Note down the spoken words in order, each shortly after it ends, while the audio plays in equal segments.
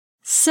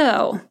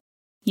So,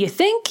 you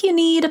think you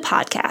need a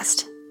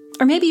podcast,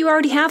 or maybe you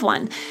already have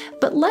one,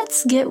 but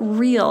let's get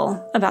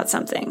real about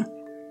something.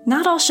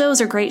 Not all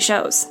shows are great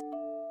shows.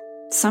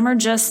 Some are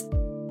just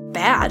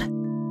bad.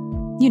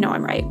 You know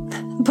I'm right.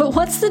 But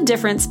what's the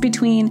difference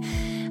between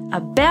a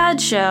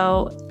bad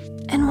show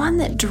and one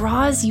that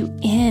draws you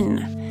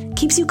in,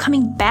 keeps you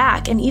coming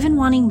back and even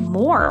wanting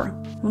more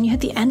when you hit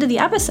the end of the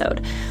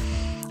episode?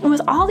 And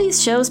with all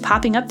these shows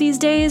popping up these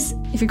days,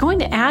 if you're going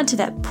to add to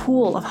that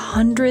pool of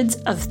hundreds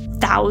of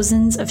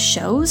thousands of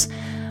shows,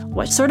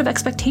 what sort of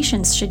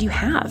expectations should you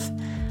have?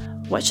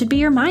 What should be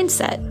your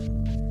mindset?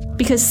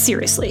 Because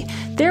seriously,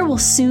 there will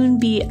soon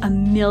be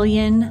 1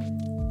 million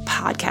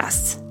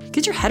podcasts.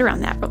 Get your head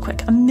around that real quick.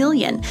 1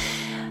 million.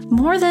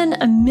 More than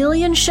 1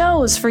 million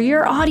shows for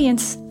your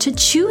audience to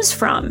choose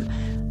from.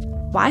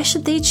 Why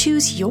should they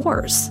choose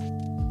yours?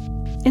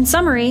 In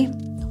summary,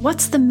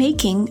 what's the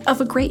making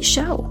of a great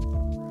show?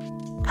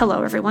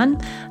 Hello,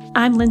 everyone.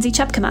 I'm Lindsay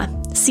Chepkema,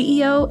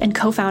 CEO and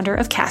co-founder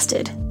of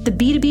Casted, the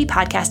B2B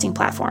podcasting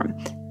platform.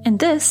 And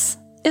this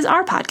is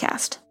our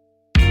podcast.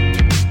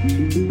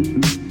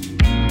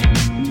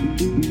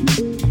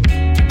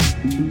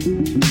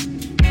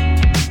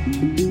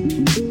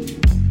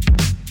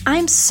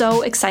 I'm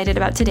so excited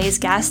about today's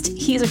guest.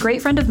 He is a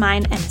great friend of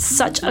mine and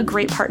such a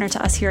great partner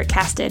to us here at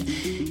Casted.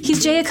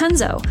 He's Jay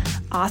Acunzo,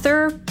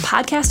 author,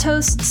 podcast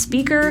host,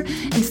 speaker,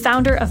 and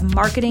founder of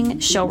Marketing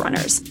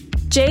Showrunners.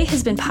 Jay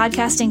has been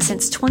podcasting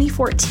since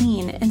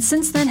 2014, and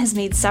since then has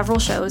made several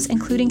shows,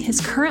 including his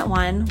current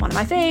one of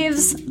my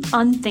faves,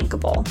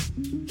 Unthinkable.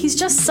 He's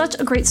just such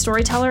a great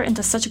storyteller and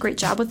does such a great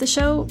job with the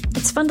show.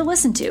 It's fun to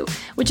listen to,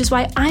 which is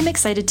why I'm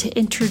excited to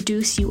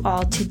introduce you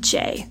all to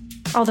Jay.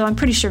 Although I'm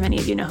pretty sure many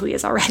of you know who he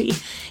is already.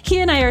 He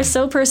and I are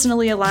so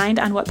personally aligned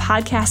on what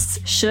podcasts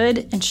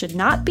should and should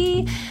not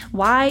be,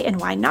 why and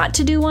why not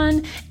to do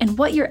one, and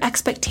what your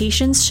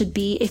expectations should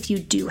be if you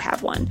do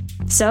have one.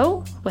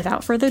 So,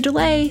 without further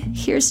delay,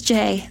 here's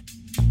Jay.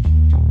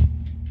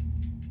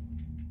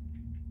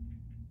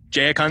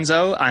 Jay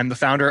Acunzo. I'm the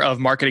founder of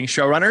Marketing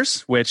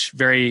Showrunners, which,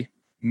 very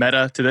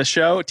meta to this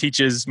show,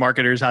 teaches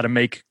marketers how to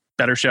make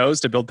better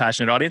shows to build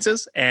passionate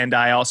audiences. And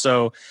I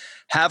also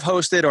have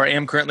hosted or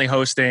am currently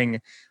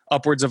hosting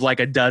upwards of like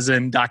a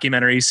dozen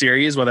documentary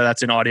series, whether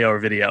that's in audio or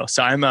video.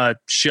 So I'm a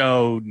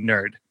show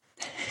nerd.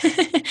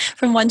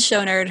 From one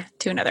show nerd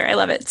to another. I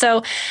love it.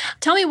 So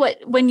tell me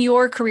when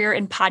your career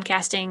in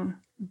podcasting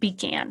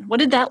began, what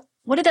did that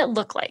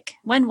look like?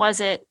 When was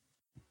it?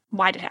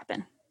 Why did it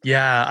happen?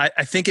 Yeah,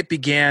 I think it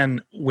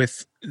began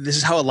with, this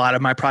is how a lot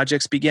of my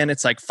projects begin.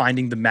 It's like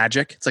finding the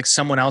magic. It's like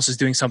someone else is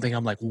doing something.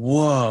 I'm like,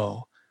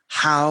 whoa,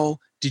 how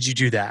did you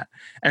do that?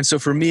 And so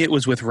for me, it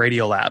was with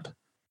Radiolab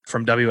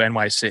from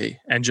WNYC,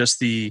 and just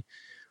the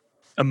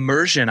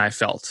immersion I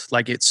felt.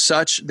 Like it's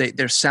such,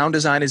 their sound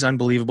design is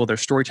unbelievable. Their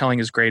storytelling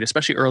is great,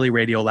 especially early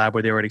Radiolab,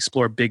 where they would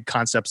explore big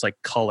concepts like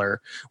color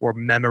or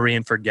memory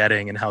and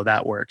forgetting and how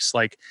that works.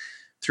 Like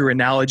through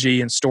analogy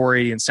and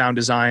story and sound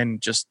design,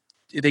 just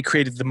they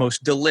created the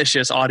most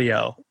delicious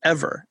audio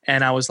ever.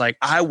 And I was like,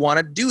 I want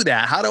to do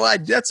that.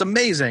 That's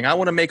amazing. I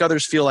want to make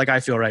others feel like I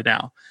feel right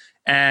now.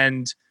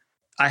 And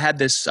I had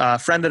this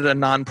friend at a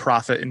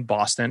nonprofit in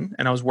Boston,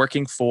 and I was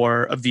working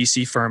for a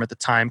VC firm at the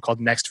time called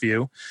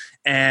NextView.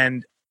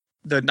 And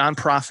the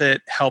nonprofit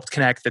helped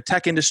connect the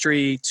tech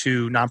industry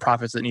to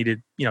nonprofits that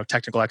needed,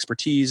 technical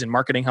expertise and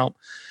marketing help.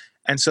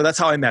 And so that's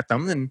how I met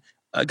them, and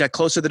got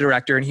close to the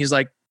director, and he's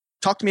like,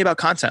 talk to me about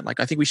content.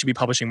 Like, I think we should be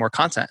publishing more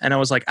content. And I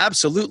was like,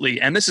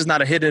 absolutely. And this is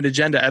not a hidden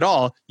agenda at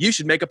all. You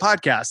should make a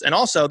podcast. And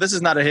also, this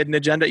is not a hidden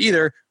agenda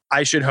either.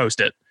 I should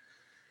host it.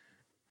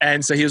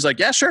 And so he was like,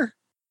 yeah, sure.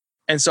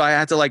 And so I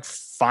had to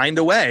find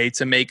a way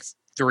to make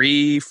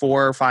 3,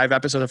 4, 5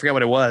 episodes. I forget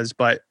what it was,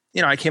 but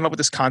I came up with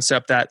this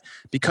concept that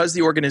because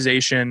the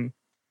organization,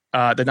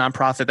 the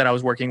nonprofit that I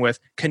was working with,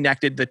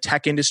 connected the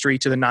tech industry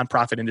to the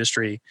nonprofit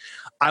industry,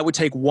 I would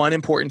take one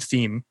important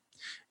theme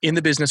in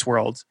the business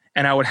world,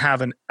 and I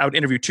would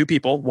interview 2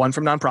 people, one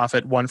from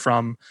nonprofit, one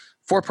from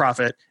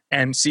for-profit,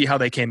 and see how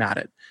they came at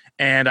it.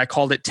 And I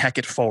called it Tech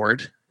It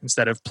Forward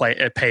instead of Pay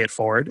It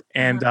Forward.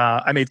 And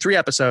I made 3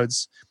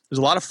 episodes. It was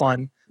a lot of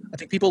fun. I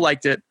think people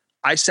liked it.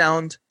 I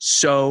sound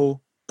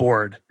so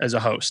bored as a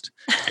host.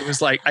 It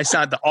was like,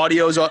 the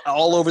audio's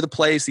all over the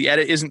place. The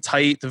edit isn't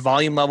tight. The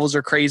volume levels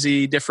are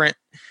crazy, different.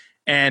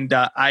 And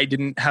I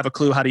didn't have a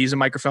clue how to use a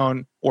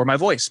microphone or my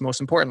voice, most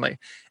importantly.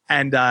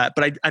 And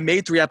but I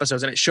made 3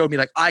 episodes, and it showed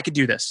me I could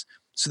do this.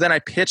 So then I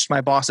pitched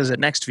my bosses at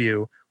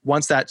NextView.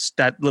 Once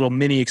that little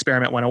mini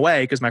experiment went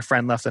away because my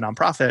friend left the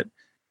nonprofit,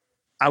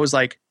 I was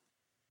like,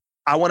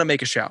 I want to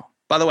make a show.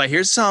 By the way,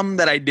 here's some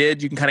that I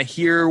did. You can kind of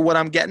hear what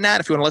I'm getting at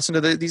if you want to listen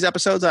to these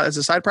episodes as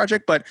a side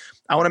project. But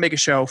I want to make a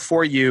show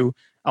for you.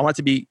 I want it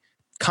to be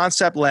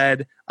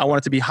concept-led. I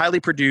want it to be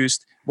highly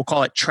produced. We'll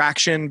call it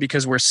Traction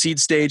because we're seed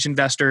stage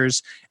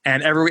investors,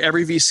 and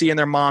every VC and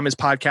their mom is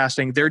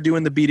podcasting. They're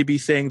doing the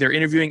B2B thing. They're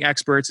interviewing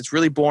experts. It's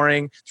really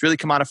boring. It's really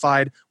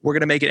commodified. We're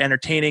going to make it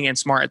entertaining and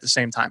smart at the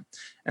same time.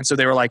 And so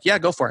they were like, yeah,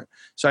 go for it.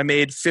 So I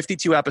made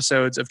 52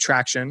 episodes of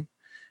Traction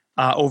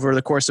over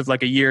the course of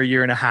a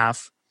year and a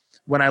half,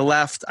 when I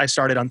left, I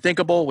started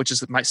Unthinkable, which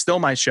is still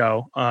my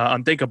show,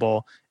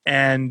 Unthinkable.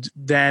 And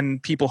then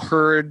people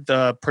heard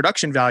the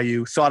production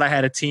value, thought I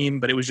had a team,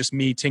 but it was just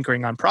me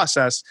tinkering on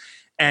process,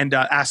 and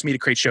asked me to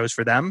create shows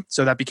for them.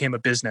 So that became a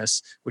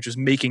business, which was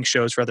making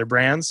shows for other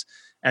brands.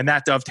 And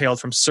that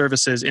dovetailed from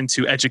services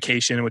into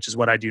education, which is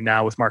what I do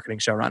now with Marketing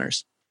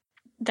Showrunners.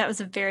 That was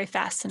a very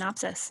fast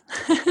synopsis.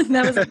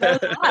 that was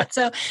a lot.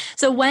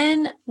 So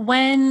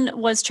when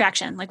was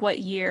Traction? Like what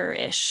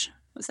year-ish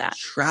was that?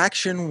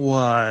 Traction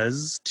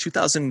was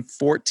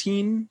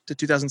 2014 to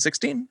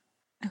 2016.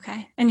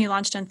 Okay. And you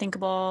launched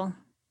Unthinkable.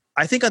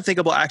 I think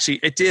Unthinkable actually,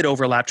 it did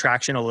overlap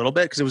Traction a little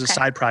bit because it was a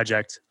side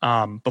project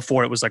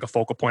before it was like a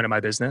focal point of my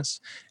business.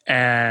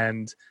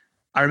 And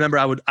I remember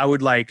I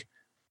would like,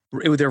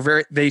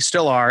 they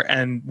still are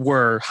and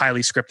were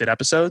highly scripted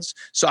episodes.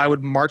 So I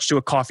would march to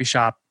a coffee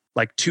shop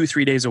like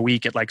 2-3 days a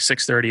week at like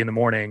 6:30 in the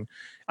morning.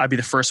 I'd be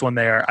the first one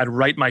there. I'd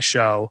write my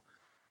show.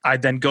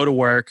 I'd then go to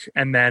work.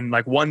 And then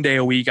like one day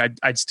a week,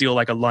 I'd steal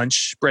like a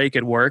lunch break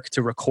at work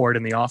to record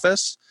in the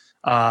office.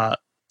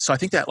 So I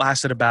think that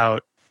lasted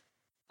about,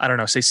 I don't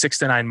know, say 6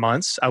 to 9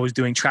 months. I was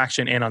doing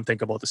Traction and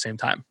Unthinkable at the same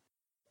time.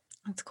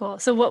 That's cool.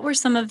 So what were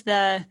some of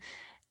the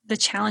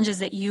challenges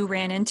that you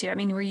ran into? I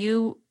mean, were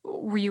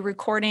you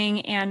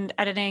recording and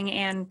editing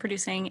and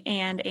producing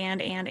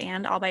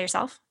and all by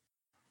yourself?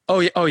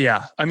 Oh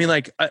yeah. I mean,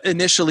 like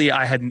initially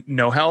I had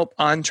no help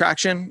on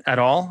Traction at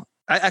all.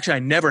 I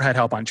never had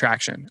help on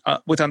Traction.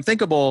 With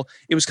Unthinkable,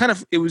 it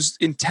was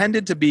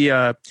intended to be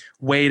a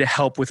way to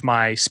help with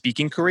my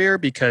speaking career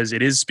because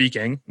it is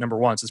speaking. Number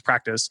one, it's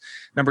practice.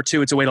 Number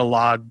two, it's a way to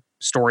log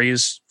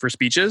stories for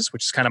speeches,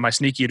 which is kind of my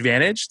sneaky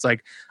advantage. It's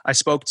like I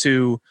spoke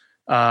to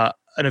an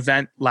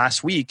event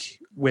last week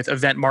with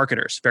event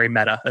marketers, very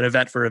meta, an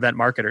event for event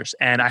marketers.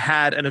 And I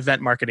had an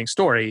event marketing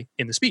story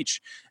in the speech.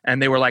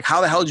 And they were like,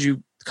 how the hell did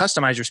you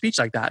customize your speech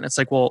like that? And it's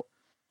like, well,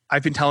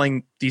 I've been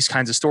telling these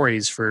kinds of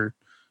stories for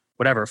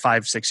whatever,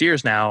 5-6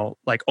 years now,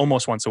 like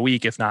almost once a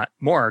week, if not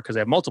more, because I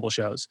have multiple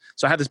shows.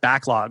 So I have this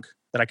backlog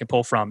that I can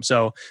pull from.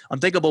 So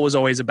Unthinkable was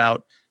always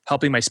about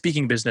helping my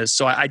speaking business.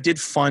 So I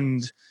did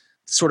fund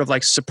sort of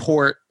like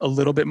support a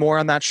little bit more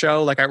on that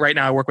show. Like right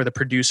now I work with a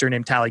producer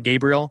named Tally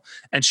Gabriel,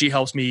 and she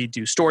helps me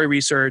do story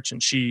research,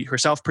 and she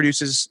herself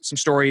produces some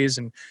stories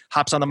and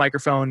hops on the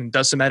microphone and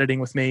does some editing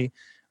with me.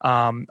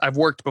 I've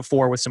worked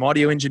before with some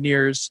audio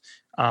engineers.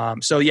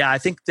 So yeah, I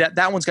think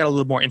that one's got a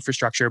little more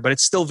infrastructure, but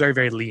it's still very,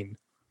 very lean.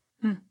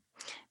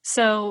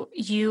 So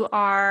you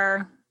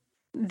are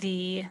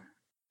the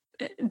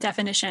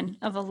definition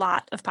of a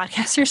lot of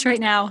podcasters right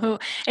now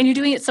and you're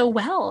doing it so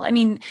well. I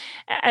mean,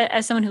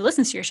 as someone who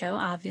listens to your show,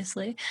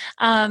 obviously,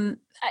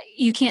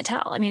 you can't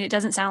tell. I mean, it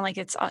doesn't sound like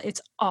it's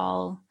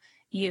all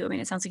you. I mean,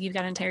 it sounds like you've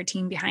got an entire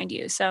team behind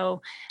you.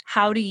 So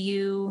how did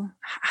you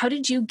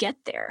get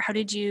there?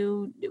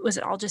 Was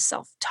it all just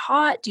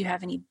self-taught? Do you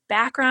have any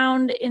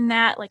background in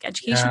that, like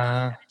education?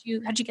 How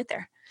did you get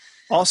there?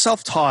 All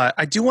self-taught.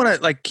 I do want to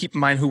like keep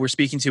in mind who we're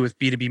speaking to with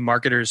B2B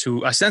marketers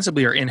who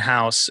ostensibly are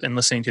in-house and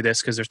listening to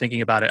this because they're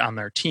thinking about it on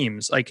their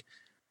teams. Like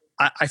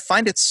I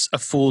find it's a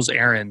fool's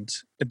errand.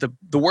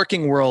 The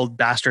working world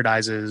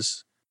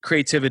bastardizes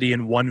creativity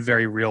in one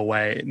very real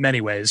way, in many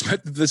ways,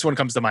 but this one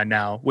comes to mind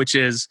now, which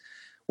is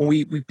when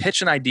we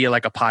pitch an idea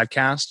like a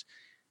podcast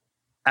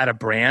at a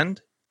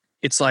brand,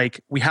 it's like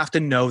we have to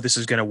know this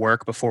is going to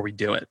work before we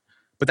do it.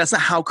 But that's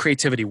not how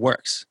creativity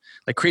works.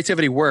 Like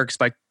creativity works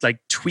by like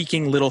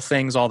tweaking little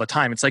things all the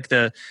time. It's like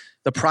the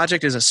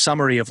project is a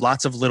summary of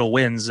lots of little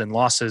wins and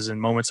losses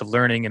and moments of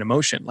learning and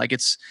emotion. Like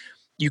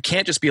you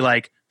can't just be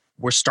like,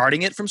 we're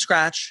starting it from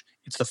scratch.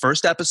 It's the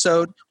first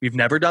episode. We've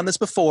never done this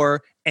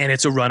before. And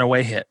it's a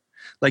runaway hit.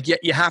 Like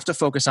you have to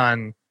focus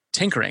on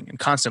tinkering and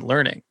constant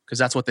learning because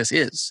that's what this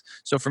is.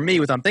 So for me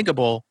with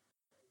Unthinkable,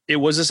 it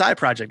was a side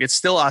project. It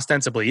still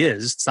ostensibly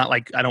is. It's not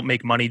like I don't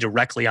make money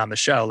directly on the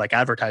show, like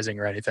advertising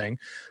or anything.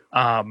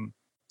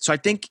 So I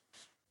think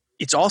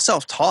it's all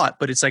self-taught,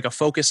 but it's like a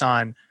focus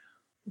on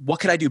what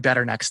could I do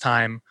better next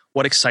time?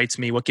 What excites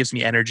me? What gives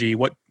me energy?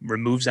 What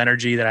removes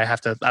energy that I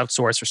have to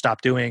outsource or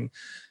stop doing?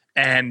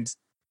 And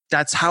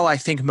that's how I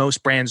think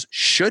most brands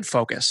should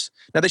focus.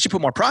 Now they should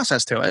put more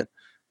process to it.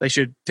 They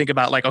should think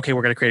about like, okay,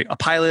 we're going to create a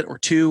pilot or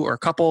two or a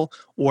couple,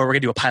 or we're going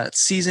to do a pilot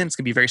season. It's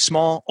going to be very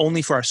small,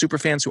 only for our super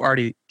fans who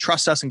already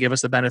trust us and give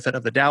us the benefit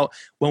of the doubt.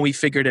 When we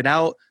figured it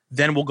out,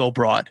 then we'll go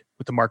broad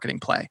with the marketing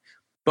play.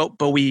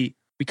 But we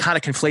kind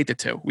of conflate the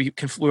two.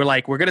 We're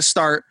like, we're going to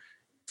start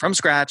from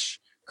scratch,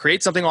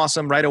 create something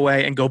awesome right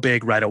away and go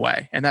big right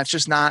away. And that's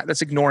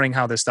ignoring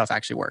how this stuff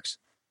actually works.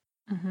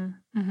 Mm-hmm,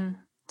 mm-hmm.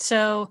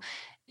 So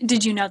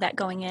did you know that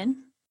going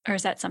in? Or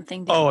is that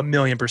something?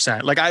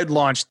 1,000,000%. Like I had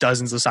launched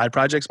dozens of side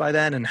projects by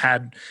then and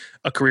had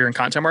a career in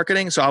content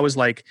marketing. So I was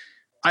like,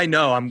 I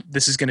know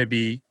this is going to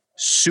be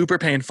super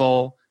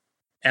painful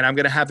and I'm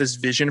going to have this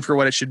vision for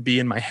what it should be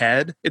in my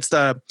head. It's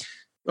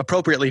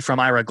appropriately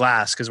from Ira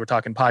Glass, because we're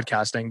talking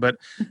podcasting, but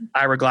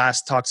Ira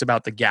Glass talks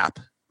about the gap,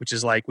 which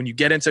is like when you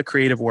get into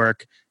creative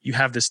work, you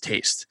have this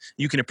taste.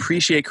 You can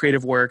appreciate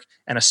creative work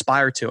and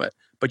aspire to it.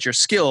 but your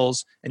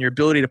skills and your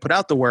ability to put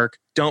out the work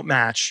don't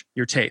match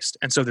your taste.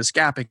 And so this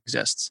gap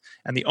exists.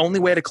 And the only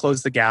way to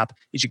close the gap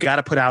is you got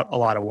to put out a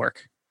lot of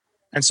work.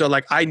 And so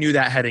like I knew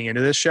that heading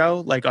into this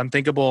show, like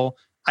Unthinkable,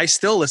 I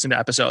still listen to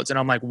episodes and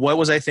I'm like, what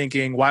was I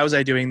thinking? Why was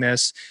I doing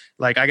this?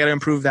 Like, I got to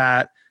improve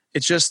that.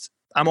 It's just,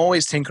 I'm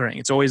always tinkering.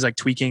 It's always like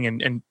tweaking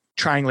and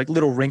trying like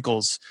little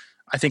wrinkles,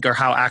 I think, are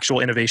how actual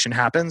innovation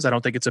happens. I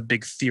don't think it's a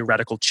big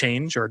theoretical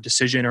change or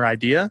decision or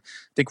idea.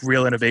 I think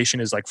real innovation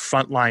is like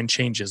frontline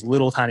changes,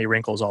 little tiny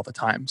wrinkles all the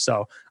time.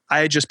 So I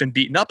had just been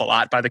beaten up a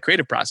lot by the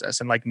creative process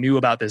and like knew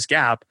about this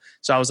gap.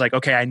 So I was like,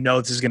 okay, I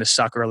know this is going to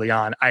suck early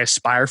on. I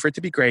aspire for it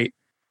to be great,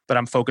 but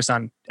I'm focused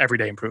on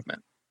everyday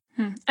improvement.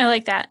 I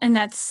like that. And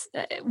that's,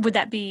 would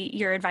that be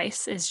your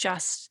advice, is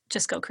just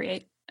go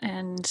create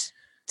and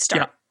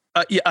start?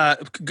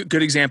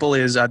 Good example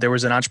is there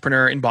was an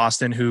entrepreneur in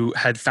Boston who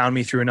had found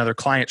me through another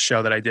client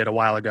show that I did a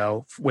while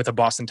ago with a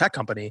Boston tech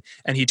company.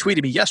 And he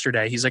tweeted me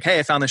yesterday. He's like, hey,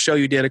 I found the show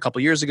you did a couple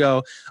of years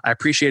ago. I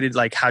appreciated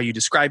like how you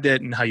described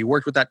it and how you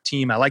worked with that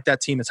team. I like that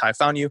team. That's how I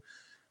found you.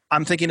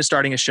 I'm thinking of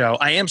starting a show.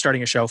 I am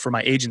starting a show for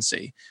my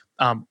agency.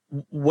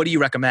 What do you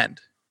recommend?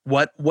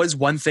 What was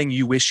one thing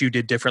you wish you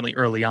did differently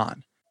early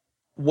on?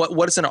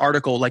 What is an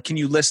article? Like, can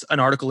you list an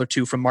article or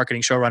two from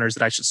Marketing Showrunners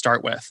that I should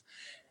start with?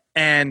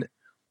 And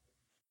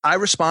I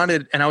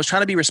responded, and I was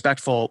trying to be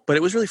respectful, but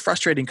it was really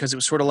frustrating because it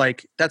was sort of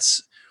like,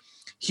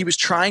 he was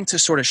trying to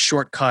sort of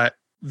shortcut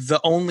the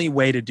only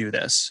way to do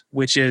this,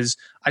 which is,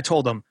 I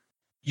told him,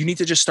 you need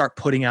to just start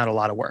putting out a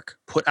lot of work.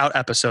 Put out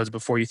episodes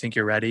before you think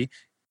you're ready.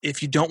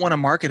 If you don't want to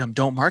market them,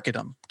 don't market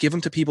them. Give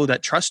them to people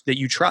that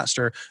you trust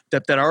or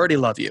that already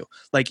love you.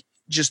 Like,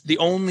 just the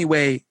only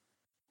way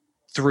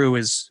through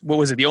is, what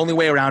was it? The only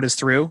way around is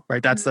through,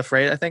 right? That's the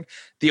phrase, I think.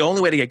 The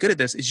only way to get good at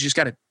this is you just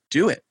got to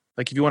do it.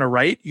 Like, if you want to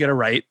write, you got to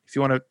write. If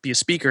you want to be a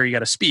speaker, you got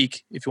to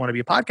speak. If you want to be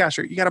a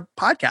podcaster, you got to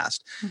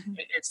podcast. Mm-hmm.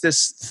 It's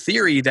this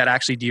theory that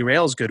actually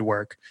derails good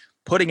work.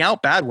 Putting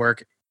out bad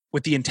work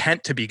with the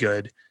intent to be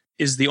good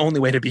is the only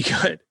way to be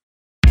good.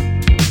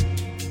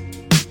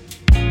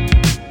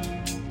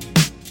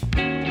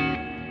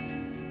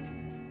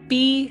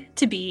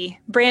 B2B,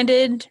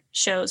 branded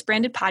shows,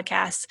 branded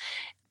podcasts.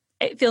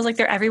 It feels like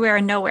they're everywhere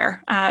and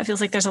nowhere. It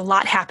feels like there's a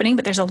lot happening,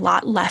 but there's a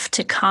lot left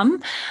to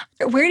come.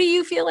 Where do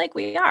you feel like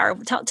we are?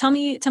 Tell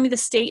me the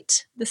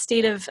state of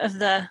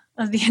the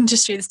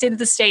industry, the state of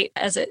the state,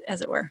 as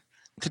it were.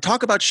 To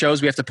talk about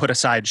shows, we have to put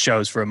aside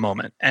shows for a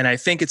moment. And I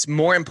think it's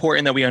more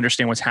important that we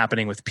understand what's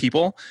happening with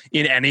people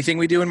in anything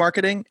we do in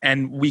marketing.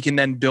 And we can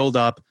then build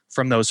up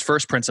from those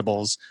first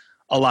principles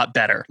a lot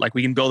better. Like,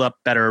 we can build up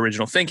better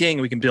original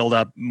thinking. We can build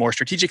up more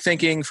strategic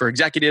thinking for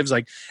executives.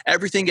 Like,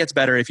 everything gets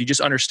better if you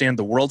just understand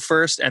the world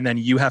first, and then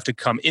you have to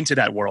come into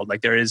that world.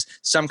 Like, there is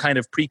some kind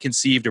of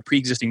preconceived or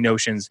pre-existing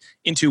notions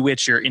into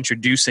which you're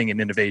introducing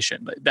an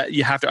innovation. That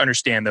you have to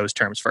understand those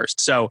terms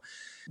first. So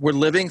we're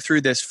living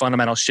through this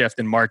fundamental shift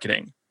in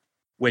marketing,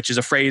 which is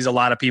a phrase a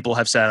lot of people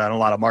have said on a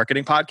lot of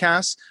marketing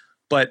podcasts.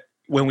 But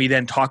when we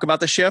then talk about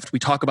the shift, we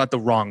talk about the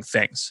wrong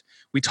things.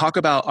 We talk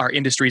about our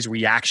industry's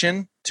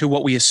reaction to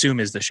what we assume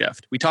is the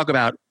shift. We talk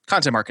about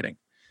content marketing,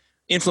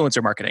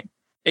 influencer marketing,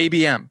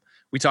 ABM.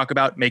 We talk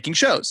about making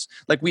shows.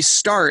 Like, we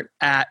start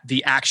at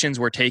the actions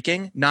we're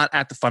taking, not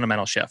at the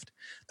fundamental shift.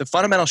 The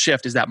fundamental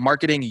shift is that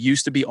marketing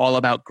used to be all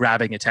about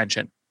grabbing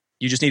attention.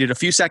 You just needed a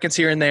few seconds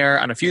here and there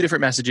on a few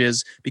different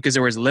messages because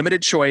there was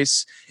limited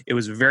choice. It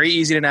was very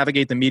easy to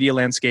navigate the media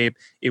landscape.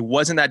 It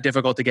wasn't that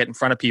difficult to get in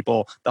front of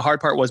people. The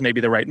hard part was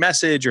maybe the right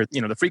message or,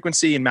 the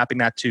frequency and mapping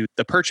that to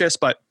the purchase,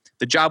 but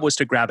the job was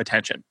to grab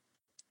attention.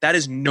 That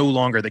is no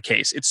longer the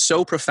case. It's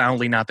so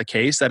profoundly not the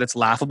case that it's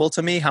laughable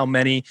to me how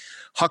many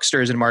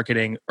hucksters in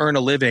marketing earn a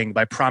living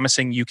by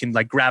promising you can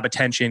like grab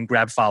attention,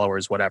 grab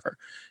followers, whatever.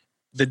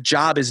 The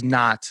job is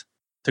not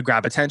to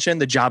grab attention.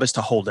 The job is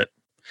to hold it.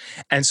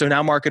 And so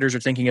now marketers are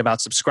thinking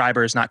about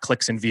subscribers, not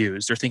clicks and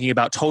views. They're thinking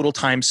about total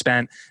time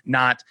spent,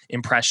 not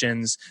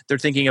impressions. They're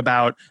thinking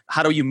about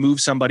how do you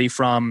move somebody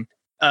from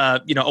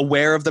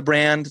aware of the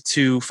brand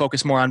to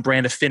focus more on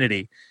brand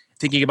affinity.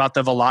 Thinking about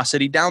the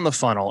velocity down the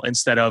funnel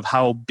instead of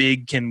how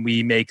big can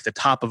we make the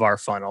top of our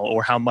funnel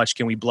or how much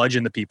can we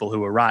bludgeon the people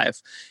who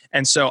arrive.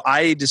 And so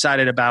I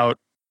decided about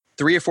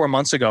 3 or 4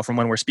 months ago from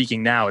when we're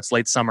speaking now, it's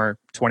late summer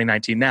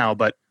 2019 now,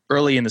 but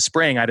early in the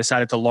spring, I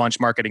decided to launch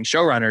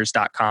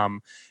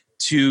marketingshowrunners.com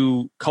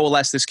to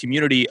coalesce this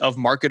community of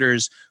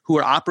marketers who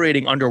are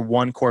operating under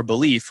one core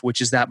belief,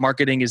 which is that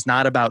marketing is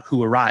not about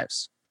who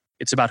arrives.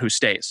 It's about who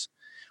stays.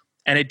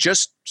 And it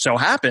just so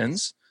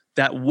happens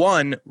that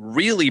one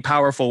really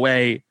powerful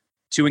way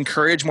to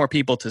encourage more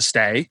people to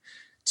stay,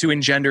 to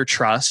engender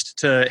trust,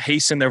 to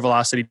hasten their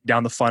velocity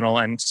down the funnel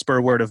and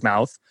spur word of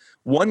mouth,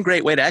 one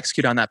great way to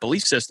execute on that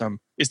belief system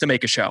is to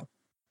make a show.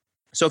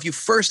 So if you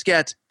first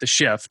get the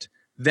shift,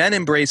 then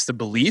embrace the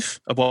belief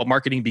of what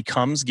marketing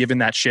becomes given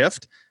that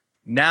shift,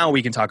 now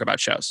we can talk about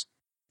shows.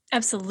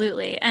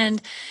 Absolutely.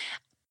 And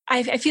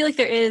I feel like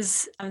there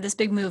is this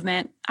big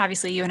movement.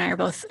 Obviously, you and I are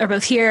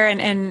both here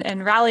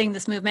and rallying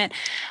this movement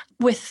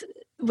with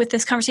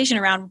this conversation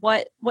around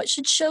what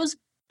should shows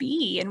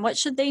be and what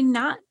should they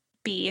not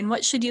be, and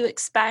what should you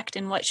expect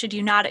and what should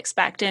you not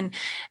expect? And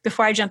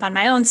before I jump on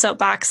my own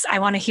soapbox, I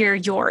want to hear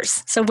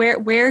yours. So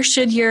where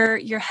should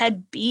your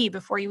head be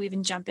before you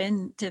even jump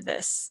into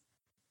this?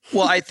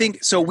 Well, I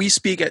think so. We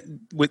speak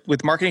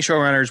with Marketing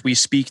Showrunners, we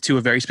speak to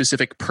a very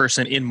specific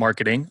person in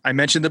marketing. I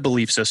mentioned the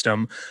belief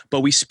system, but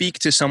we speak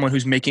to someone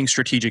who's making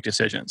strategic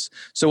decisions.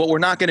 So what we're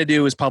not going to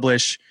do is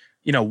publish,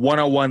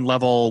 101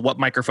 level, what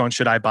microphone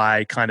should I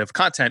buy kind of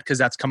content, because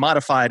that's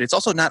commodified. It's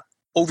also not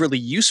overly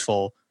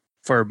useful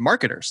for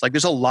marketers. Like,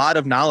 there's a lot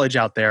of knowledge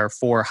out there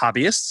for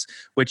hobbyists,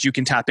 which you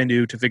can tap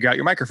into to figure out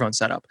your microphone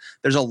setup.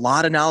 There's a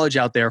lot of knowledge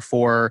out there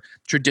for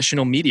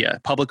traditional media,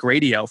 public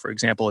radio, for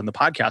example, in the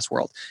podcast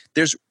world.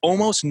 There's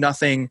almost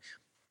nothing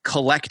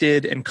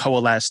collected and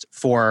coalesced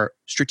for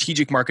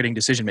strategic marketing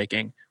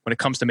decision-making when it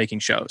comes to making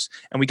shows.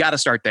 And we got to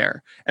start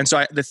there. And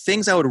so the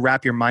things I would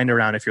wrap your mind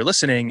around if you're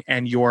listening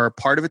and you're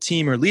part of a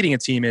team or leading a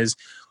team is,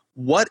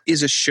 what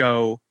is a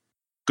show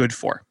good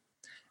for?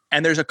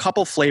 And there's a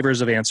couple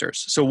flavors of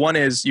answers. So one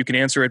is you can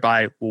answer it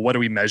by, well, what are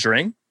we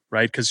measuring,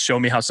 right? Because show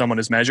me how someone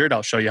is measured,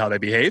 I'll show you how they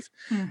behave.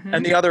 Mm-hmm.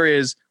 And the other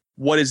is,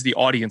 what is the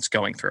audience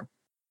going through?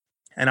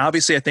 And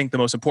obviously, I think the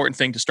most important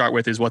thing to start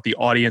with is what the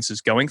audience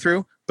is going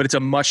through, but it's a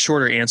much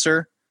shorter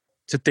answer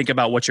to think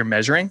about what you're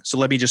measuring. So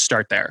let me just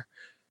start there.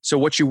 So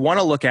what you want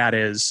to look at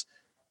is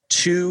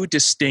two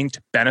distinct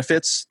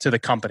benefits to the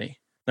company.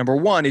 Number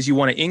one is you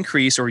want to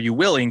increase, or you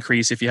will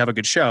increase if you have a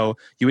good show,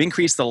 you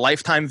increase the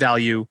lifetime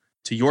value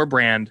to your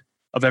brand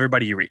of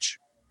everybody you reach.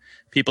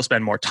 People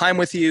spend more time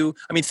with you.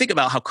 I mean, think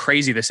about how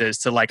crazy this is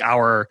to like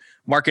our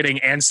marketing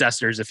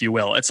ancestors, if you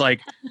will. It's like,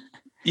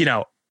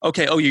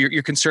 okay,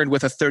 you're concerned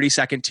with a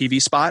 30-second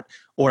TV spot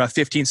or a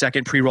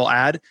 15-second pre-roll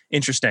ad.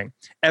 Interesting.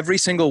 Every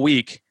single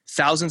week,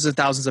 thousands and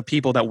thousands of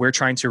people that we're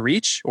trying to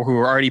reach or who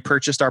are already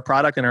purchased our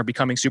product and are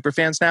becoming super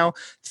fans now,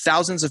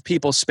 thousands of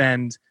people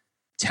spend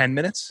 10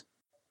 minutes,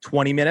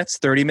 20 minutes,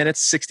 30 minutes,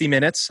 60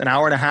 minutes, an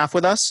hour and a half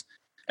with us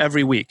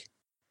every week.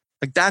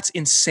 Like, that's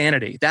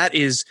insanity. That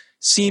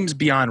seems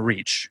beyond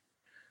reach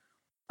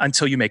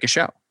until you make a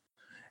show.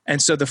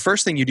 And so the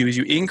first thing you do is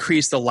you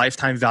increase the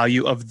lifetime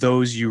value of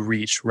those you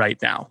reach right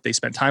now. They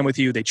spend time with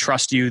you. They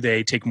trust you.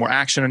 They take more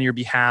action on your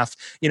behalf.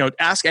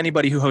 Ask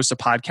anybody who hosts a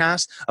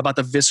podcast about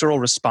the visceral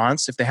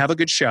response. If they have a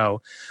good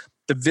show,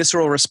 the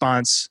visceral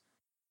response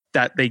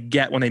that they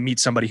get when they meet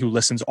somebody who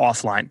listens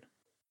offline.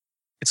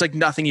 It's like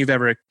nothing you've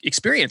ever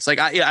experienced. Like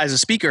as a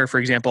speaker, for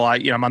example,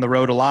 I'm on the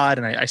road a lot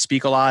and I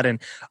speak a lot,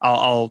 and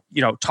I'll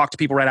talk to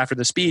people right after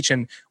the speech.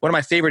 And one of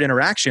my favorite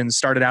interactions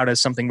started out as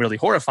something really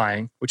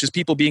horrifying, which is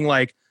people being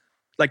like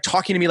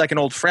talking to me like an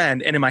old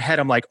friend. And in my head,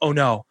 I'm like, oh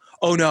no,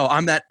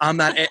 I'm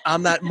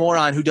that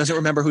moron who doesn't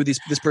remember who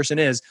this person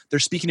is. They're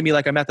speaking to me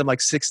like I met them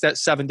like 6,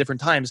 7 different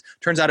times.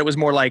 Turns out it was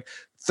more like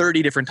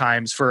 30 different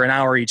times for an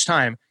hour each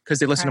time because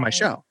they listened to my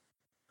show.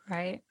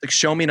 Right. Like,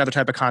 show me another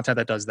type of content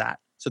that does that.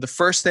 So the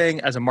first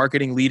thing as a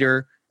marketing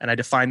leader, and I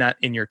define that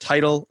in your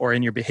title or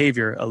in your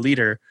behavior, a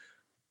leader,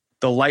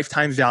 the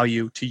lifetime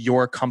value to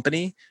your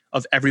company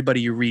of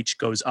everybody you reach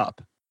goes up.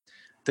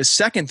 The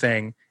second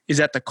thing is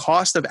that the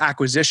cost of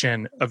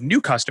acquisition of new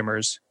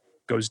customers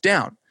goes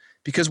down.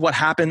 Because what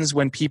happens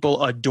when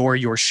people adore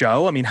your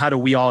show? I mean, how do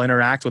we all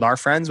interact with our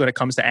friends when it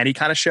comes to any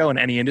kind of show in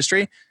any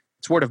industry?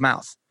 It's word of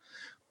mouth.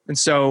 And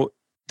so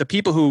the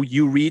people who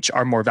you reach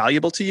are more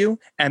valuable to you,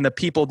 and the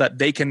people that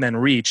they can then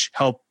reach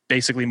help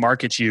basically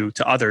market you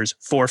to others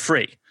for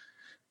free.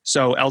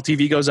 So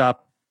LTV goes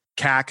up,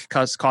 CAC,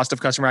 cost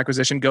of customer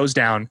acquisition, goes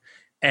down,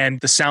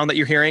 and the sound that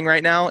you're hearing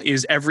right now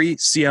is every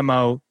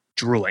CMO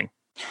drooling.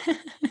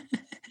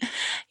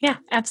 Yeah,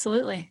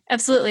 absolutely.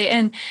 Absolutely.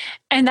 And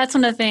that's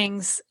one of the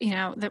things,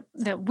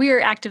 that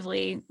we're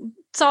actively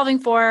solving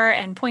for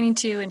and pointing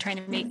to and trying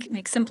to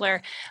make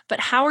simpler. But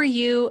how are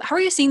you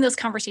seeing those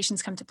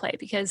conversations come to play?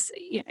 Because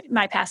in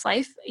my past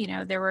life,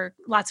 there were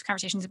lots of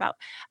conversations about,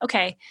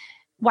 okay,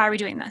 why are we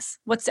doing this?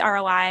 What's the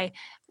ROI?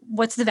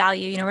 What's the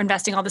value? We're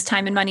investing all this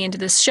time and money into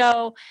this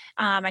show.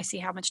 I see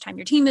how much time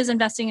your team is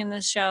investing in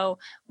this show.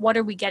 What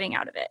are we getting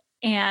out of it?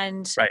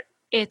 And right.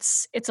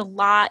 It's a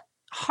lot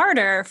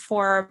harder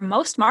for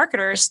most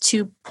marketers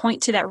to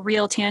point to that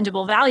real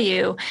tangible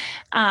value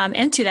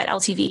and to that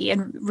LTV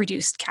and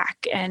reduced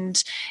CAC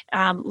and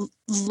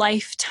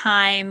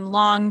lifetime,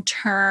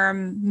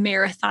 long-term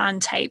marathon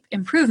type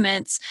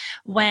improvements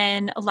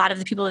when a lot of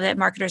the people that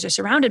marketers are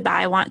surrounded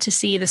by want to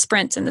see the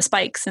sprints and the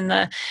spikes and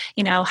the,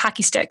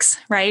 hockey sticks,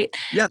 right?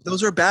 Yeah,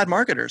 those are bad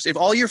marketers. If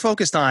all you're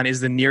focused on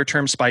is the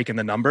near-term spike in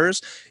the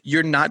numbers,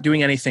 you're not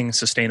doing anything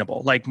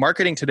sustainable. Like,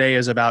 marketing today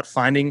is about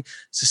finding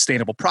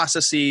sustainable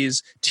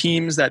processes,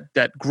 teams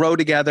that grow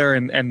together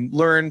and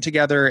learn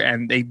together,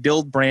 and they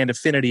build brand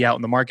affinity out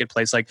in the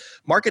marketplace. Like,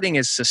 marketing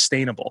is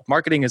sustainable.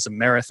 Marketing is a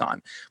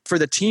marathon. For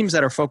the teams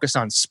that are focused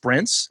on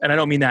sprints, and I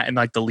don't mean that in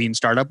like the lean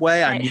startup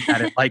way. Right. I mean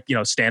that in like,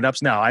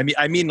 stand-ups. No,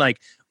 I mean like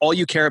all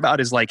you care about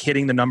is like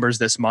hitting the numbers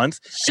this month.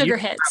 Sugar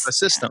hits. Have a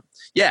system.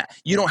 Yeah.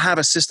 You don't have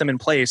a system in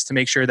place to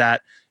make sure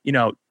that,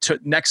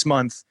 next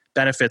month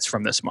benefits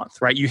from this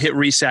month, right? You hit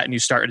reset and you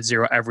start at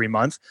 0 every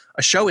month.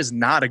 A show is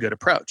not a good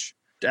approach.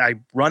 I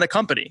run a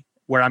company.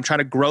 where I'm trying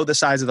to grow the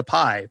size of the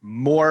pie,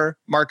 more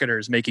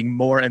marketers making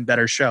more and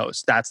better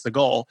shows. That's the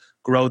goal,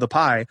 grow the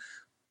pie.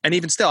 And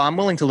even still, I'm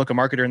willing to look a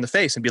marketer in the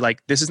face and be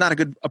like, this is not a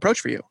good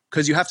approach for you,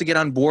 because you have to get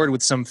on board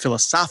with some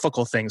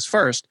philosophical things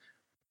first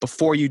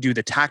before you do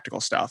the tactical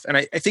stuff. And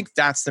I think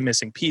that's the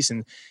missing piece.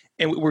 And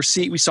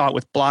we saw it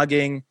with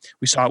blogging,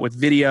 we saw it with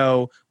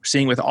video, we're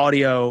seeing it with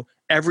audio.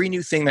 Every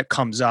new thing that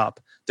comes up,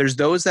 there's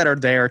those that are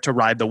there to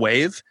ride the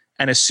wave.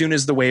 And as soon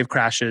as the wave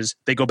crashes,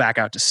 they go back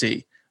out to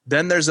sea.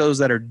 Then there's those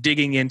that are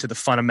digging into the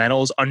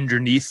fundamentals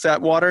underneath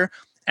that water.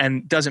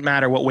 And doesn't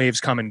matter what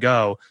waves come and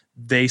go,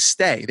 they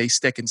stay, they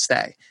stick and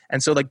stay.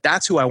 And so like,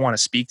 that's who I want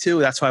to speak to.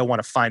 That's who I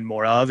want to find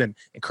more of and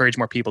encourage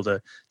more people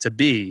to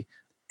be.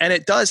 And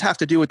it does have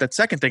to do with that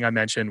second thing I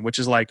mentioned, which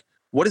is like,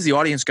 what is the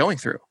audience going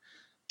through?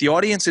 The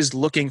audience is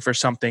looking for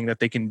something that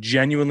they can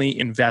genuinely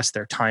invest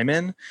their time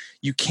in.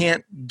 You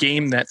can't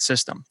game that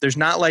system. There's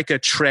not like a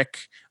trick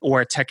or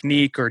a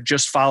technique or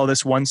just follow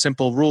this one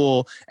simple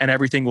rule and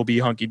everything will be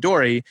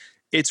hunky-dory.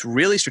 It's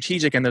really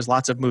strategic and there's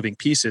lots of moving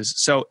pieces.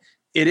 So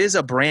it is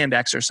a brand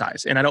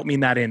exercise. And I don't mean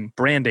that in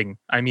branding.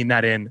 I mean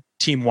that in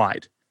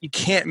team-wide. You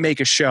can't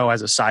make a show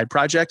as a side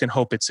project and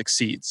hope it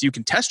succeeds. You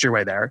can test your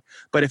way there,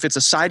 but if it's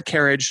a side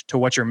carriage to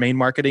what your main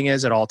marketing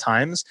is at all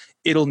times,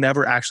 it'll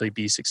never actually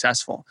be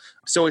successful.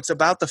 So it's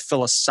about the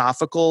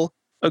philosophical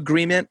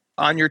agreement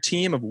on your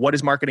team of what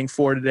is marketing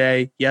for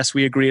today. Yes,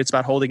 we agree it's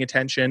about holding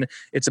attention.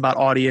 It's about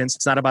audience.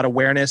 It's not about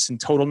awareness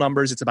and total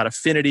numbers. It's about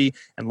affinity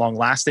and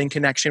long-lasting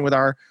connection with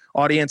our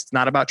audience. It's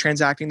not about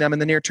transacting them in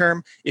the near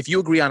term. If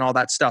you agree on all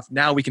that stuff,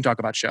 now we can talk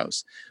about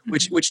shows,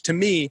 which to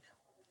me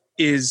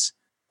is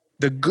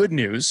the good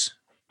news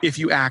if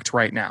you act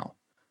right now,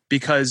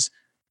 because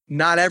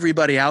not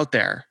everybody out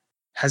there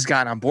has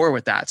gotten on board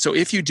with that. So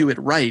if you do it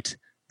right,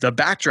 the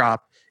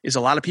backdrop is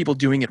a lot of people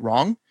doing it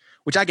wrong,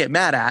 which I get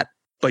mad at.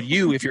 But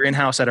you, if you're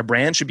in-house at a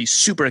brand, should be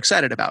super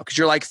excited about, because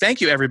you're like,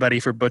 thank you everybody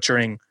for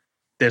butchering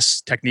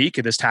this technique,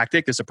 this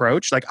tactic, this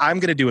approach. Like, I'm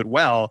going to do it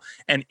well.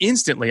 And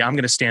instantly I'm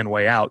going to stand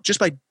way out just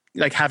by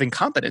like having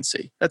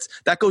competency.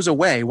 That goes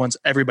away once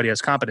everybody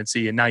has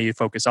competency and now you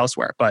focus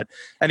elsewhere. But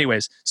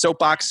anyways,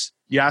 soapbox,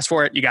 you asked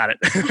for it, you got it.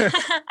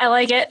 I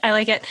like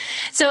it.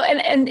 So,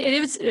 and it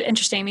was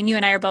interesting. I mean, you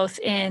and I are both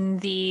in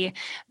the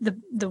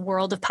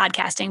world of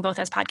podcasting, both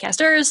as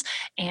podcasters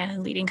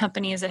and leading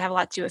companies that have a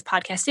lot to do with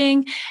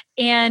podcasting.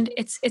 And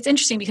it's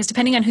interesting because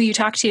depending on who you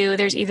talk to,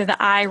 there's either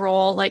the eye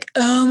roll, like,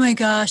 oh my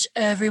gosh,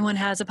 everyone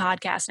has a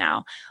podcast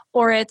now,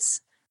 or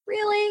it's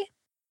really,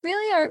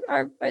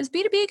 is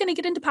B2B going to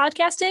get into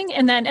podcasting?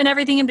 And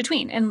everything in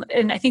between.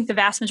 And I think the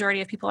vast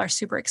majority of people are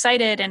super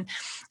excited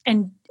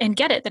and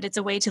get it, that it's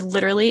a way to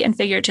literally and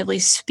figuratively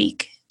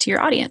speak to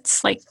your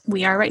audience like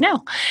we are right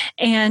now,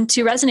 and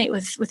to resonate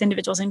with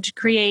individuals and to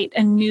create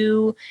a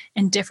new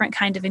and different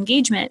kind of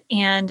engagement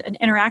and an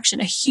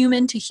interaction, a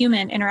human to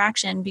human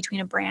interaction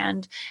between a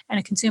brand and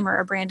a consumer,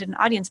 a brand and an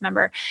audience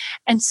member.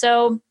 And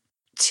so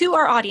to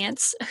our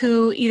audience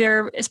who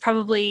either is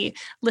probably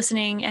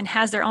listening and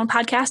has their own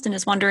podcast and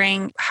is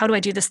wondering, how do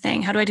I do this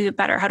thing? How do I do it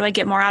better? How do I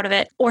get more out of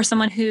it? Or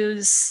someone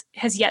has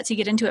yet to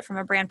get into it from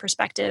a brand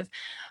perspective,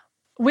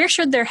 where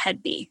should their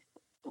head be?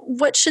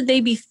 What should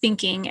they be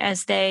thinking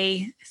as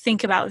they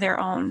think about their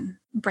own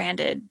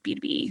branded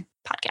B2B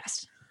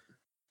podcast?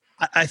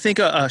 I think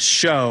a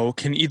show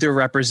can either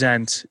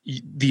represent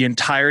the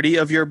entirety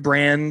of your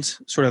brand,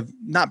 sort of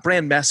not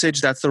brand message,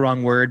 that's the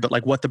wrong word, but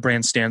like what the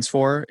brand stands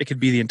for. It could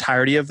be the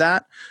entirety of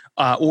that,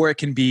 or it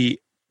can be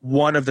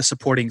one of the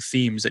supporting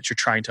themes that you're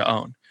trying to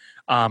own.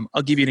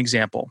 I'll give you an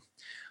example.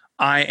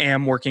 I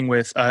am working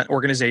with an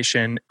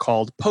organization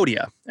called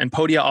Podia, and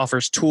Podia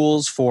offers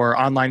tools for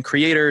online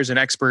creators and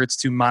experts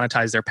to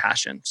monetize their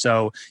passion.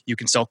 So you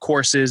can sell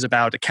courses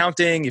about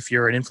accounting if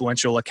you're an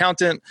influential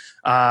accountant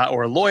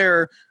or a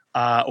lawyer,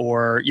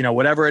 or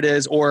whatever it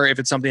is, or if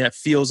it's something that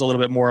feels a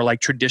little bit more like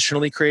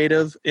traditionally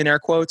creative, in air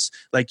quotes,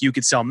 like you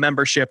could sell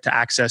membership to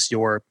access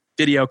your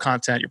video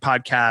content, your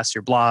podcast,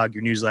 your blog,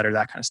 your newsletter,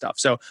 that kind of stuff.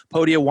 So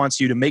Podia wants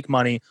you to make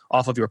money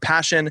off of your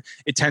passion.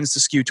 It tends to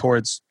skew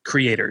towards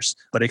creators,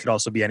 but it could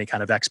also be any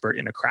kind of expert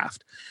in a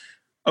craft.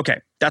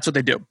 Okay, that's what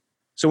they do.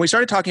 So when we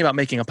started talking about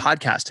making a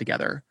podcast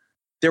together,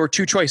 there were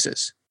two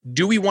choices.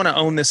 Do we want to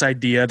own this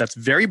idea that's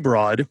very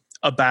broad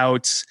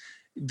about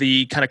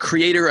the kind of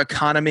creator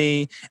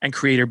economy and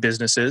creator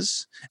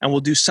businesses, and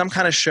we'll do some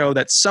kind of show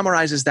that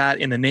summarizes that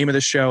in the name of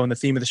the show and the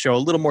theme of the show a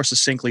little more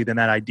succinctly than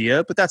that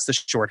idea, but that's the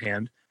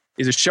shorthand.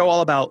 Is a show all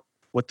about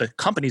what the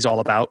company's all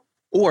about,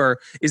 or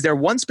is there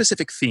one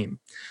specific theme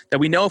that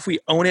we know if we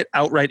own it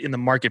outright in the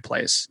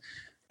marketplace,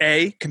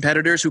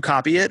 competitors who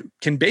copy it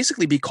can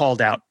basically be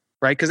called out,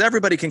 right? Because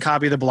everybody can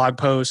copy the blog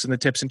posts and the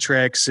tips and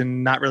tricks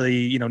and not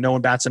really, no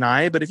one bats an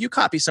eye. But if you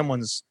copy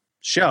someone's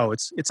show,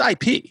 it's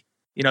IP.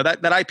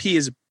 That IP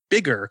is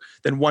bigger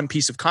than one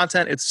piece of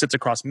content. It sits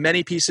across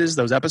many pieces,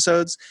 those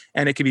episodes,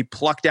 and it can be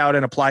plucked out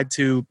and applied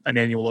to an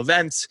annual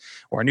event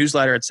or a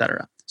newsletter, et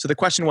cetera. So the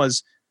question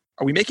was,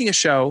 are we making a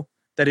show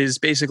that is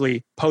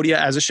basically Podia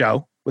as a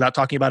show, without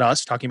talking about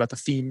us, talking about the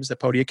themes that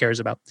Podia cares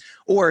about?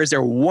 Or is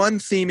there one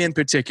theme in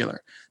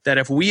particular that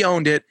if we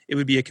owned it, it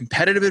would be a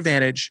competitive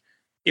advantage,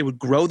 it would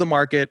grow the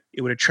market,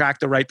 it would attract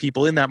the right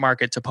people in that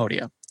market to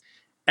Podia?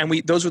 And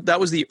that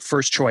was the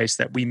first choice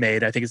that we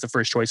made. I think it's the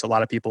first choice a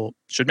lot of people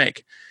should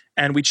make.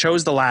 And we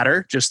chose the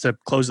latter, just to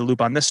close the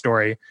loop on this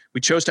story.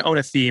 We chose to own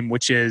a theme,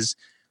 which is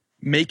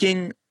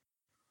making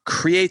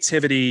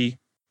creativity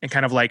and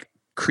kind of like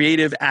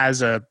creative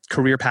as a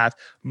career path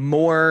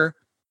more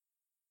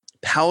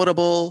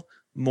palatable,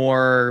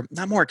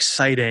 not more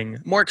exciting,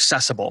 more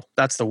accessible.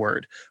 That's the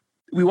word.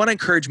 We want to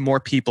encourage more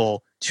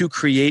people to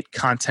create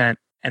content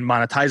and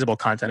monetizable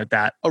content at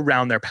that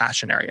around their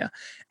passion area.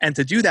 And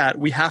to do that,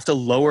 we have to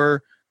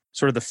lower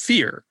sort of the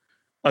fear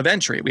of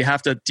entry. We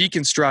have to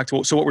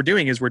deconstruct. So what we're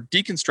doing is we're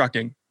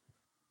deconstructing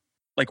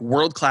like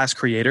world-class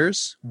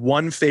creators,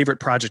 one favorite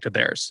project of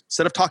theirs.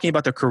 Instead of talking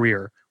about their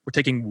career, we're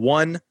taking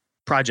one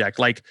project,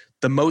 like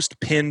the most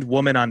pinned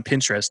woman on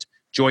Pinterest,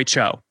 Joy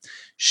Cho.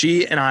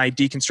 She and I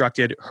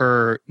deconstructed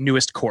her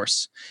newest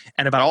course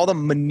and about all the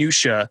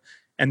minutia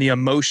and the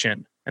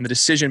emotion and the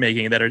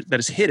decision-making that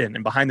is hidden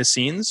and behind the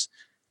scenes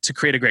to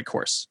create a great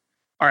course.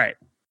 All right.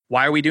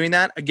 Why are we doing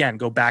that? Again,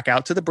 go back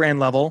out to the brand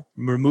level,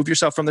 remove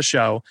yourself from the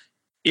show.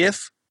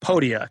 If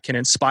Podia can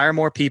inspire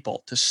more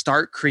people to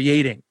start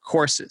creating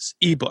courses,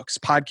 ebooks,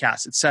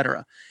 podcasts,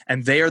 etc.,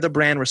 and they are the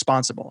brand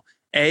responsible,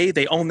 A,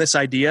 they own this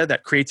idea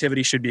that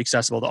creativity should be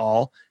accessible to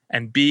all,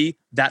 and B,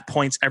 that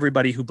points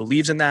everybody who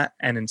believes in that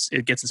and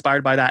it gets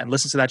inspired by that and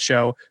listens to that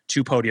show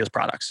to Podia's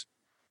products.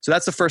 So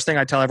that's the first thing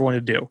I tell everyone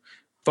to do.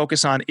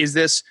 Focus on, is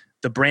this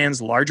the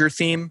brand's larger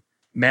theme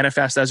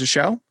manifest as a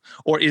show?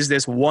 Or is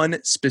this one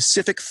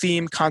specific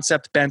theme,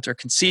 concept, bent, or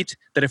conceit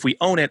that if we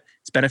own it,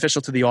 it's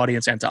beneficial to the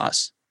audience and to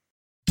us?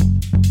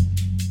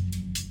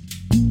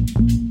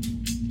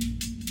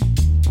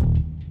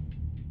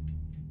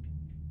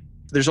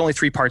 There's only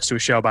 3 parts to a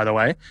show, by the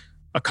way.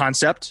 A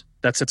concept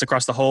that sits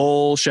across the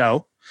whole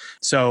show.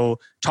 So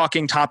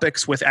talking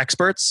topics with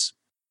experts,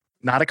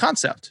 not a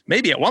concept.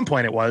 Maybe at one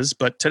point it was,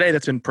 but today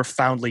that's been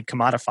profoundly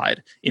commodified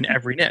in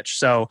every niche.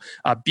 So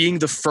being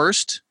the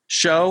first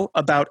show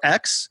about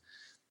X,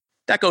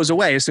 that goes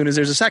away as soon as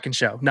there's a second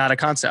show, not a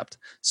concept.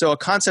 So a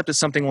concept is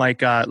something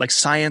like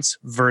Science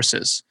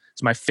Versus.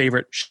 It's my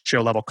favorite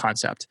show level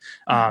concept.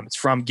 It's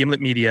from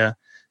Gimlet Media.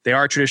 They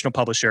are a traditional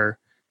publisher,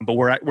 but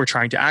we're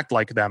trying to act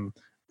like them.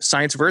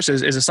 Science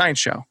Versus is a science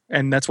show.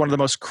 And that's one of the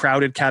most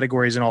crowded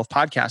categories in all of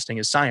podcasting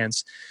is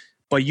science.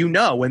 But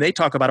when they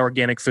talk about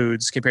organic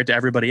foods compared to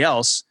everybody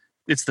else,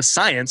 it's the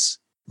science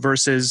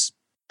versus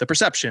the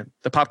perception,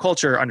 the pop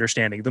culture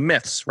understanding, the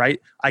myths,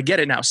 right? I get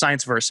it now,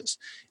 Science Versus.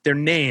 Their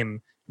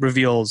name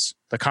reveals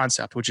the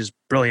concept, which is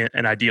brilliant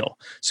and ideal.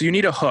 So you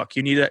need a hook,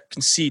 you need a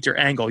conceit or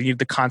angle, you need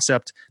the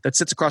concept that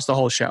sits across the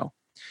whole show.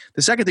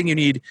 The second thing you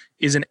need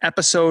is an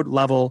episode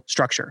level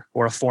structure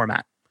or a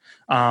format.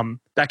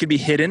 That could be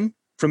hidden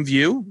from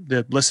view.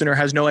 The listener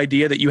has no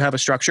idea that you have a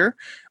structure.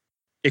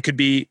 It could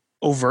be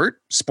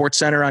overt.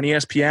 SportsCenter on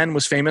ESPN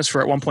was famous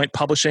for at one point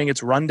publishing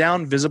its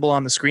rundown visible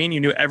on the screen. You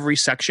knew every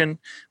section,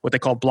 what they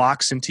call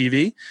blocks in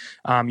TV.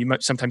 You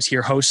might sometimes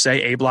hear hosts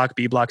say A block,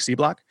 B block, C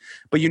block,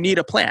 but you need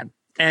a plan.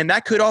 And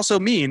that could also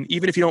mean,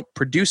 even if you don't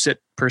produce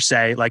it per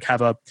se, like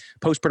have a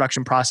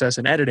post-production process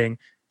and editing,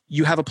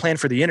 you have a plan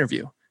for the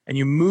interview and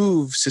you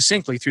move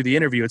succinctly through the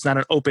interview. It's not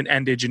an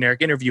open-ended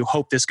generic interview.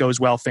 Hope this goes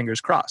well,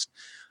 fingers crossed.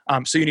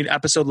 So you need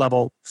episode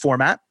level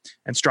format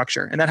and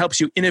structure. And that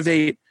helps you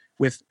innovate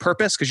with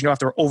purpose because you don't have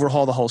to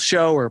overhaul the whole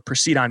show or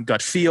proceed on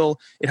gut feel.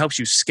 It helps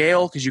you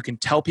scale because you can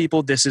tell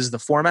people this is the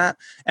format.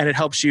 And it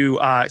helps you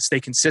stay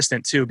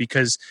consistent too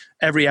because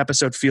every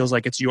episode feels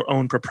like it's your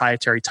own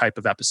proprietary type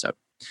of episode.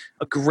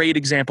 A great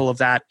example of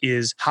that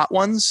is Hot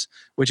Ones,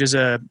 which is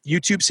a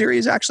YouTube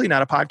series, actually,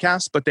 not a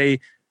podcast, but they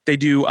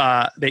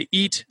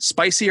eat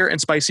spicier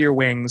and spicier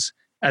wings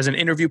as an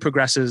interview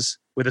progresses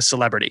with a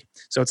celebrity.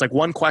 So it's like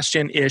one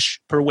question-ish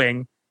per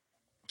wing,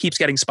 keeps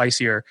getting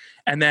spicier.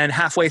 And then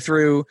halfway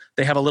through,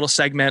 they have a little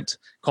segment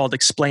called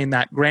Explain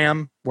That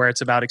Gram, where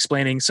it's about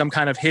explaining some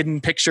kind of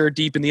hidden picture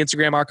deep in the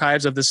Instagram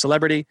archives of this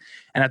celebrity.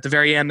 And at the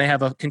very end, they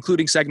have a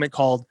concluding segment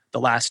called The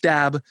Last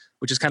Dab,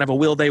 which is kind of a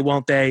will they,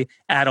 won't they,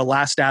 add a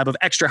last dab of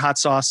extra hot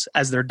sauce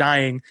as they're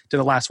dying to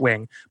the last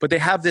wing. But they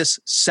have this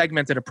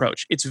segmented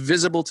approach. It's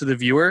visible to the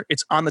viewer.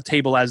 It's on the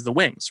table as the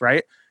wings,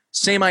 right?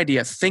 Same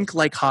idea. Think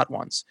like Hot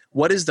Ones.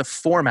 What is the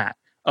format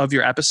of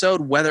your episode,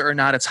 whether or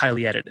not it's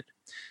highly edited?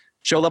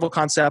 Show level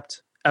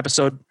concept,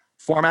 episode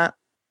format,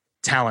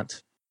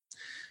 talent.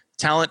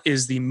 Talent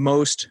is the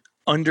most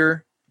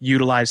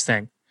underutilized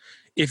thing.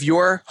 If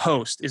your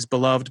host is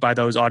beloved by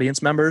those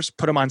audience members,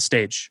 put them on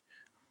stage.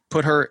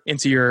 Put her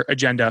into your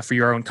agenda for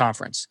your own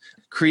conference.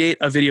 Create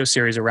a video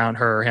series around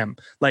her or him.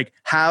 Like,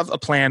 have a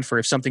plan for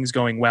if something's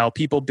going well.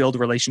 People build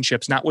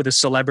relationships, not with a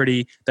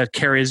celebrity that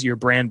carries your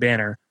brand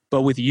banner,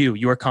 but with you,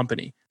 your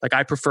company. Like,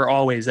 I prefer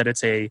always that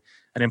it's an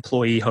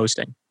employee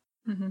hosting.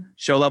 Mm-hmm.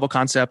 Show level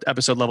concept,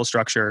 episode level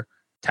structure,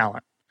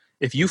 talent.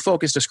 If you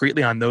focus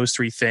discreetly on those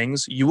 3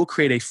 things, you will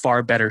create a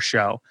far better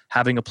show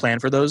having a plan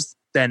for those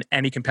than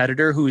any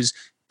competitor who's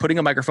putting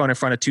a microphone in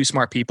front of two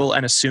smart people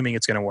and assuming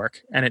it's going to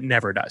work. And it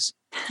never does.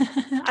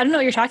 I don't know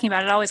what you're talking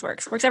about. It always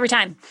works. Works every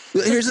time.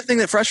 Here's the thing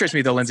that frustrates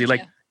me though, Lindsay.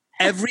 Like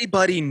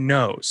everybody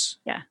knows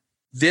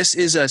this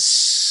is a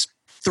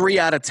 3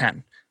 out of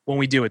 10 when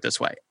we do it this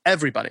way.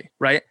 Everybody,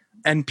 right?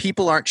 And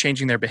people aren't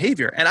changing their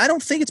behavior. And I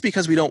don't think it's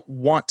because we don't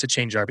want to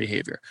change our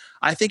behavior.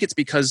 I think it's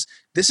because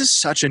this is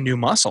such a new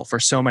muscle for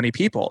so many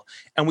people.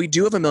 And we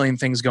do have a million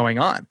things going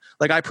on.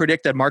 Like I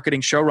predict that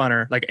marketing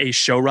showrunner, like a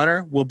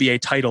showrunner, will be a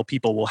title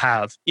people will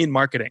have in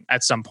marketing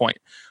at some point.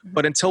 Mm-hmm.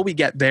 But until we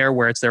get there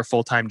where it's their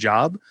full-time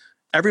job,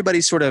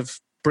 everybody's sort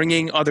of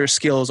bringing other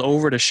skills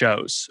over to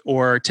shows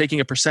or taking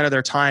a % of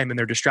their time and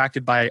they're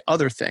distracted by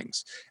other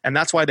things. And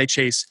that's why they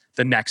chase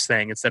the next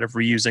thing instead of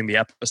reusing the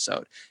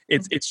episode.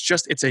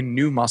 It's a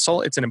new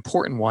muscle. It's an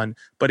important one,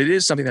 but it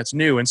is something that's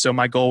new. And so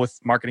my goal with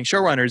marketing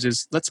showrunners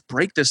is let's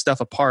break this stuff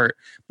apart,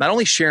 not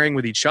only sharing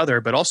with each other,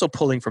 but also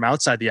pulling from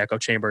outside the echo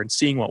chamber and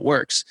seeing what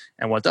works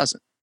and what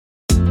doesn't.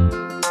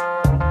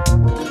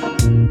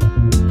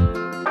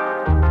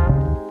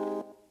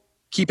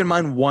 Keep in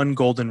mind one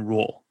golden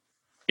rule.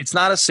 It's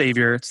not a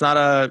savior. It's not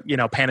a,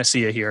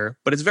 panacea here,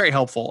 but it's very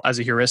helpful as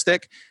a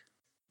heuristic.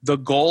 The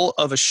goal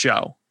of a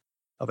show,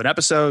 of an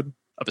episode,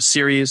 of a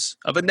series,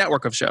 of a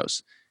network of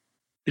shows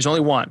is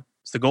only one.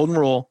 It's the golden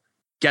rule.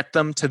 Get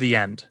them to the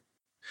end.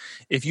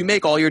 If you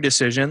make all your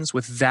decisions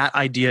with that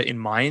idea in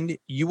mind,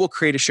 you will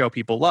create a show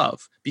people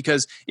love.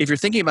 Because if you're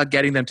thinking about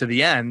getting them to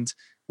the end,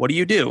 what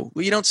do?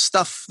 Well, you don't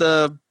stuff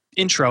the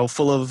intro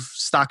full of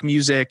stock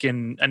music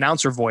and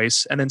announcer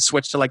voice and then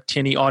switch to like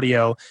tinny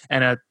audio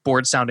and a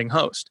bored sounding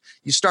host.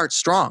 You start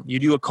strong. You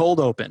do a cold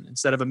open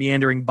instead of a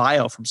meandering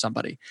bio from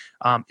somebody.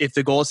 If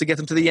the goal is to get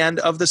them to the end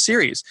of the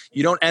series,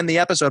 you don't end the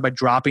episode by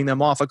dropping them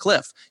off a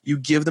cliff. You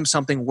give them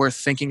something worth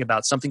thinking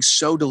about, something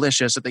so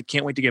delicious that they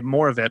can't wait to get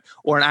more of it,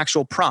 or an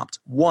actual prompt.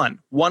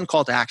 One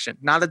call to action,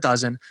 not a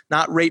dozen,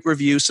 not rate,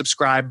 review,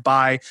 subscribe,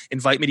 buy,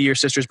 invite me to your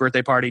sister's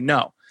birthday party.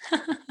 No.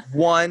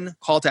 One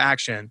call to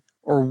action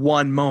or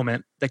one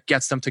moment that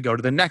gets them to go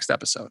to the next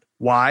episode.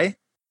 Why?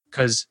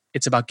 Because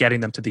it's about getting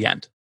them to the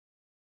end.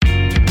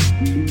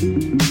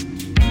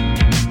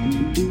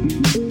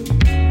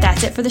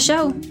 That's it for the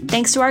show.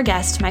 Thanks to our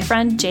guest, my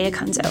friend Jay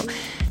Acunzo.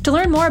 To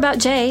learn more about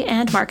Jay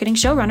and marketing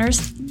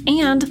showrunners,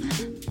 and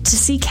to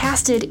see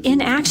Casted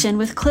in action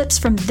with clips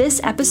from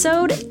this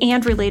episode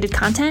and related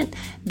content,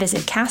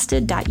 visit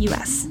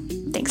casted.us.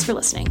 Thanks for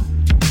listening.